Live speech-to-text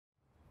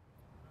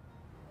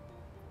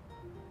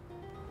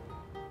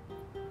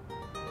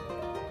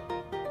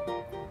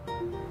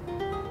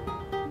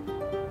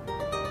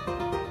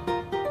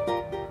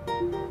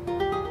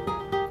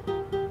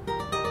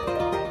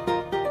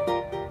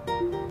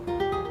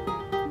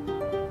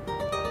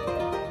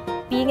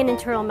Being an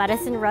internal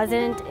medicine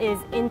resident is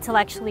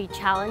intellectually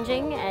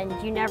challenging and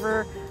you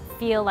never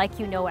feel like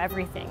you know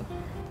everything.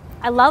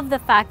 I love the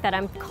fact that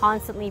I'm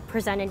constantly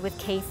presented with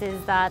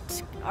cases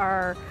that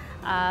are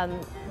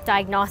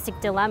diagnostic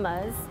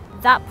dilemmas.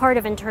 That part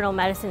of internal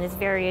medicine is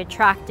very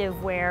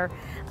attractive where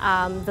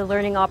the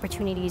learning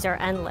opportunities are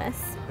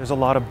endless. There's a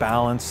lot of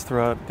balance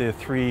throughout the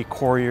 3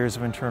 core years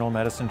of internal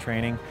medicine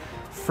training.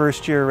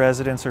 First year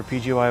residents or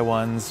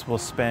PGY1s will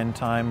spend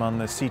time on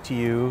the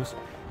CTUs,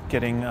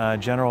 getting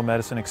general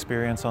medicine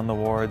experience on the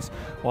wards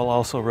while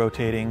also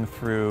rotating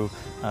through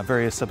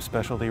various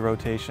subspecialty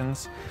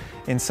rotations.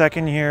 In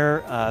second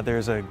year,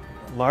 there's a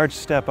large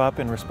step up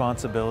in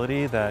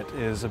responsibility that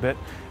is a bit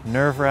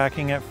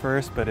nerve-wracking at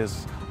first, but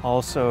is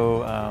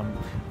also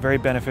very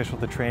beneficial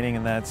to training,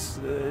 and that's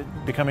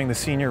becoming the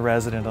senior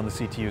resident on the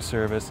CTU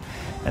service.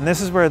 And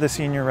this is where the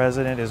senior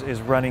resident is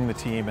running the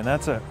team, and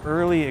that's an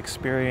early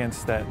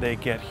experience that they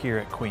get here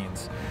at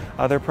Queen's.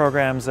 Other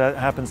programs, that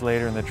happens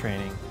later in the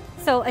training.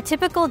 So a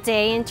typical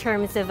day in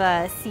terms of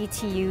a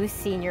CTU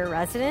senior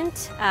resident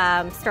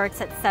starts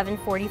at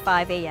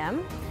 7:45 a.m.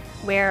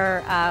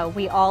 where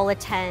we all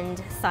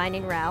attend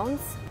sign-in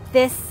rounds.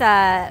 This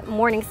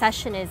morning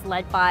session is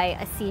led by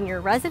a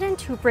senior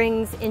resident who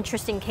brings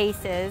interesting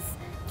cases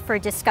for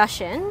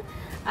discussion,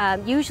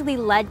 usually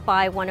led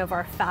by one of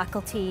our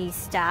faculty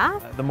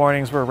staff. The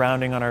mornings we're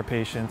rounding on our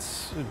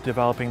patients,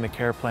 developing the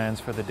care plans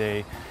for the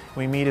day.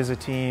 We meet as a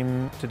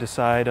team to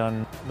decide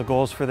on the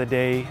goals for the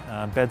day,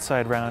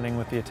 bedside rounding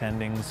with the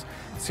attendings.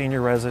 Senior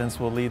residents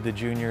will lead the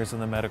juniors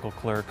and the medical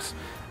clerks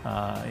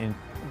in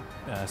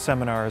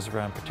seminars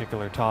around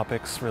particular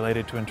topics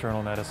related to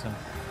internal medicine.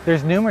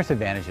 There's numerous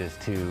advantages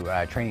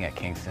to training at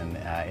Kingston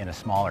in a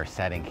smaller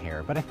setting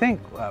here, but I think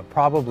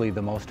probably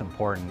the most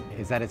important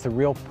is that it's a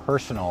real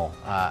personal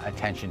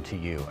attention to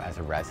you as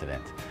a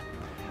resident.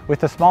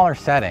 With a smaller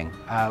setting,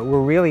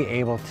 we're really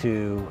able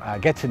to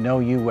get to know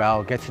you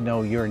well, get to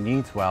know your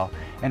needs well,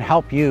 and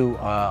help you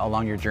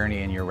along your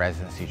journey in your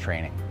residency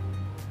training.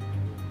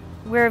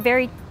 We're a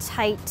very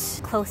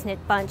tight,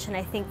 close-knit bunch, and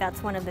I think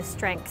that's one of the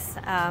strengths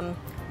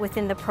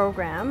within the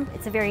program.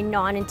 It's a very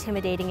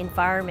non-intimidating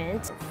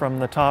environment. From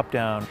the top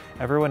down,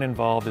 everyone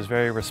involved is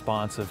very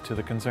responsive to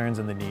the concerns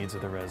and the needs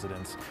of the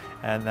residents,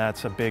 and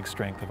that's a big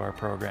strength of our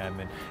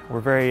program. And we're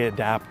very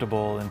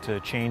adaptable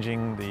into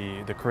changing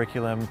the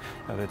curriculum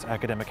of its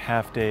academic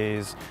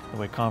half-days, the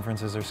way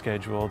conferences are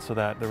scheduled, so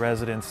that the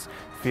residents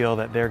feel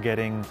that they're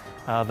getting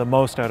the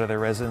most out of their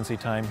residency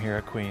time here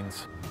at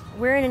Queen's.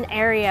 We're in an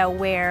area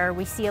where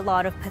we see a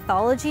lot of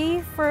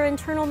pathology for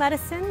internal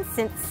medicine.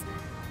 Since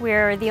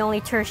we're the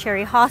only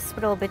tertiary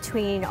hospital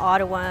between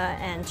Ottawa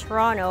and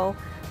Toronto,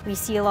 we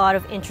see a lot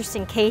of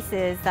interesting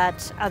cases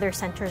that other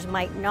centres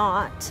might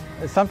not.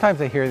 Sometimes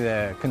I hear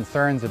the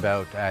concerns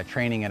about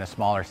training in a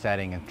smaller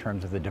setting in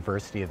terms of the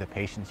diversity of the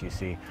patients you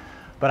see.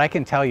 But I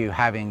can tell you,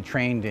 having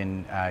trained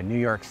in New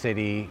York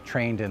City,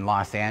 trained in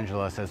Los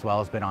Angeles, as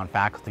well as been on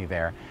faculty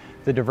there,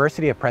 the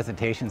diversity of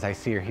presentations I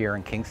see here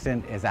in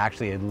Kingston is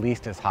actually at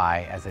least as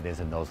high as it is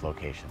in those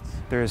locations.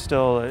 There is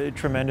still a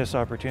tremendous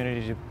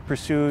opportunity to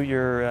pursue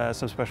your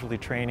subspecialty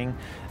training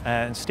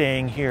and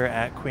staying here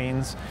at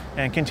Queen's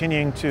and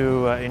continuing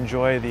to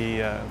enjoy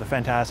the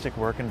fantastic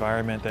work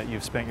environment that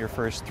you've spent your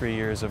first 3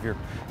 years of your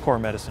core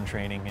medicine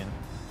training in.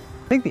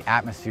 I think the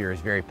atmosphere is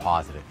very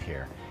positive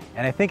here.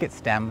 And I think it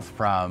stems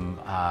from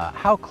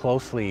how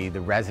closely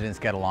the residents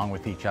get along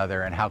with each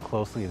other and how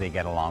closely they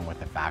get along with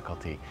the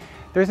faculty.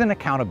 There's an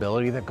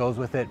accountability that goes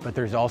with it, but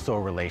there's also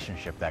a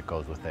relationship that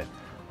goes with it.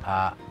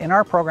 In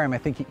our program, I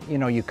think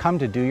you come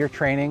to do your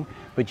training,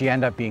 but you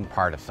end up being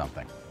part of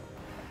something.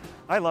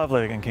 I love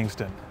living in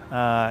Kingston.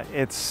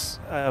 It's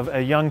a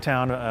young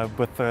town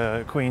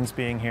with Queen's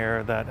being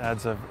here that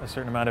adds a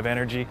certain amount of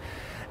energy.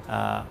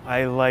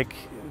 I like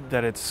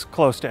that it's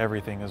close to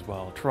everything as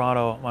well.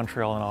 Toronto,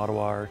 Montreal, and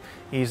Ottawa are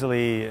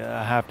easily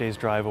a half-day's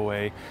drive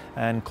away.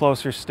 And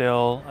closer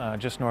still,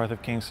 just north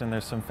of Kingston,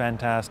 there's some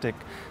fantastic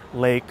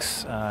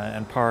lakes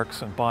and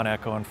parks, and Bon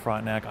Echo and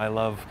Frontenac. I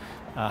love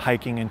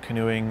hiking and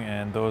canoeing,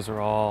 and those are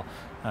all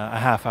a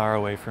half hour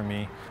away from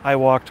me. I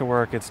walk to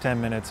work, it's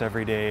 10 minutes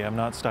every day. I'm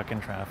not stuck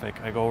in traffic.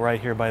 I go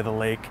right here by the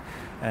lake,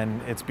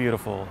 and it's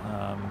beautiful.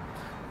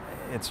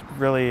 It's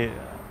really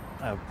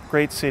a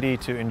great city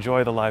to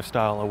enjoy the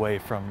lifestyle away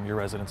from your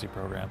residency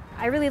program.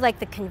 I really like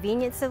the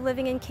convenience of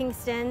living in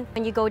Kingston.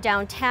 When you go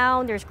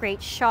downtown, there's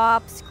great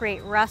shops,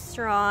 great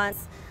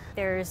restaurants.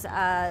 There's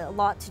a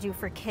lot to do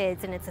for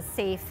kids, and it's a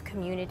safe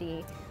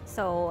community.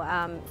 So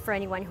for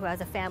anyone who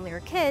has a family or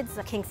kids,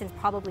 Kingston's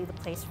probably the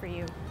place for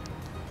you.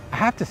 I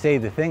have to say,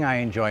 the thing I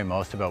enjoy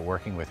most about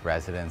working with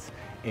residents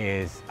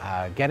is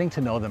getting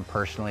to know them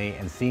personally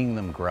and seeing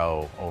them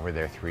grow over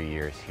their 3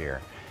 years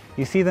here.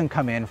 You see them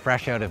come in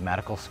fresh out of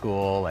medical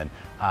school and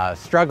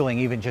struggling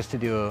even just to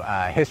do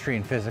a history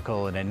and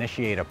physical and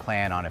initiate a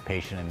plan on a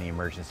patient in the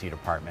emergency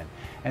department.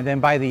 And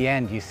then by the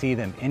end, you see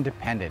them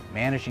independent,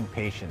 managing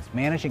patients,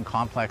 managing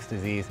complex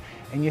disease,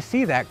 and you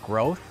see that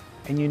growth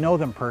and you know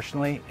them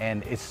personally,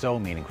 and it's so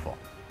meaningful.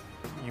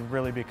 You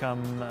really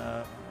become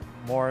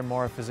more and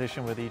more a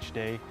physician with each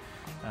day.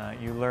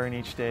 You learn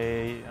each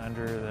day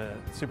under the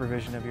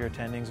supervision of your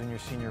attendings and your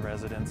senior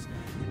residents,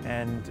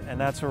 and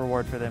that's a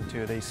reward for them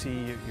too. They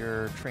see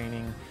your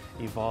training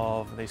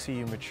evolve, they see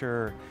you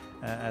mature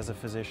as a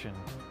physician.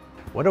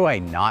 What do I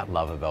not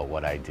love about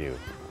what I do?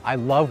 I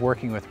love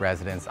working with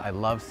residents, I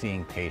love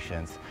seeing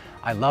patients,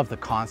 I love the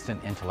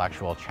constant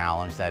intellectual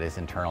challenge that is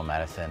internal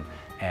medicine,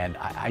 and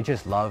I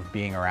just love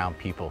being around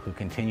people who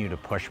continue to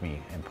push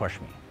me and push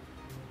me.